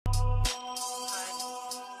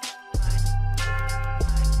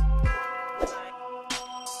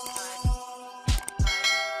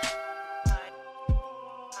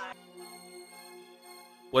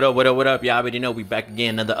What up, what up, what up? Y'all already know we back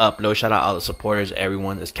again, another upload. Shout out all the supporters,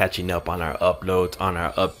 everyone that's catching up on our uploads, on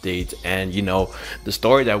our updates, and you know, the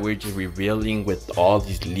story that we're just revealing with all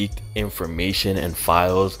these leaked information and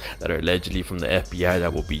files that are allegedly from the FBI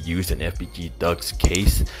that will be used in FBG Duck's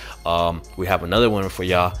case. We have another one for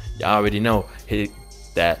y'all. Y'all already know, hit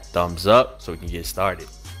that thumbs up so we can get started.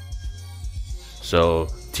 So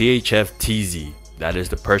THF Teezy, that is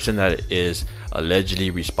the person that is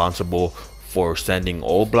allegedly responsible for sending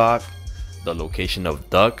O Block the location of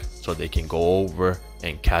Duck so they can go over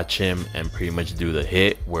and catch him and pretty much do the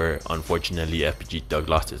hit where unfortunately FBG Duck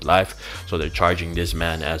lost his life. So they're charging this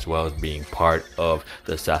man as well as being part of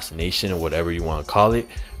the assassination or whatever you want to call it.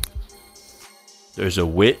 There's a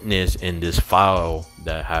witness in this file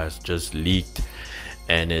that has just leaked,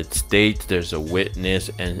 and it states there's a witness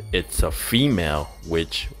and it's a female,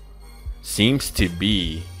 which seems to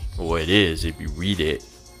be what it is. If you read it,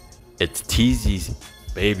 it's Teezy's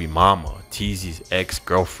baby mama, Teezy's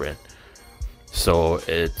ex-girlfriend. So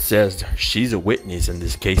it says she's a witness in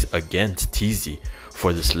this case against Teezy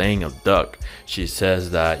for the slaying of Duck. She says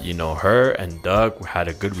that, you know, her and Duck had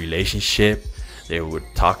a good relationship. They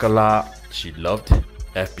would talk a lot. She loved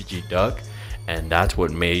FBG Duck, and that's what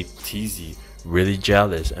made Teezy really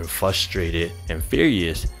jealous and frustrated and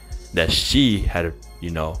furious that she had, you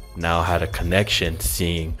know, now had a connection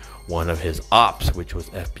seeing one of his ops, which was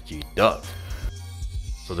FBG Duck.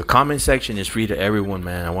 So the comment section is free to everyone,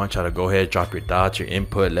 man. I want y'all to go ahead, drop your thoughts, your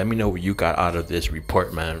input. Let me know what you got out of this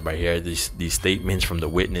report, man, right here. These statements from the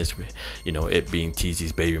witness, you know, it being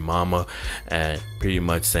Teezy's baby mama, and pretty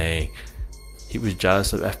much saying he was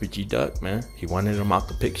jealous of FBG Duck, man. He wanted him out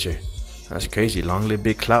the picture. That's crazy. Long live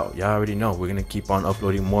Big Clout. Y'all already know we're gonna keep on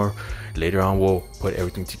uploading more. Later on we'll put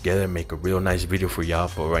everything together and make a real nice video for y'all,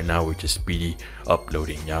 but right now we're just speedy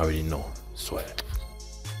uploading. Y'all already know. Sweat.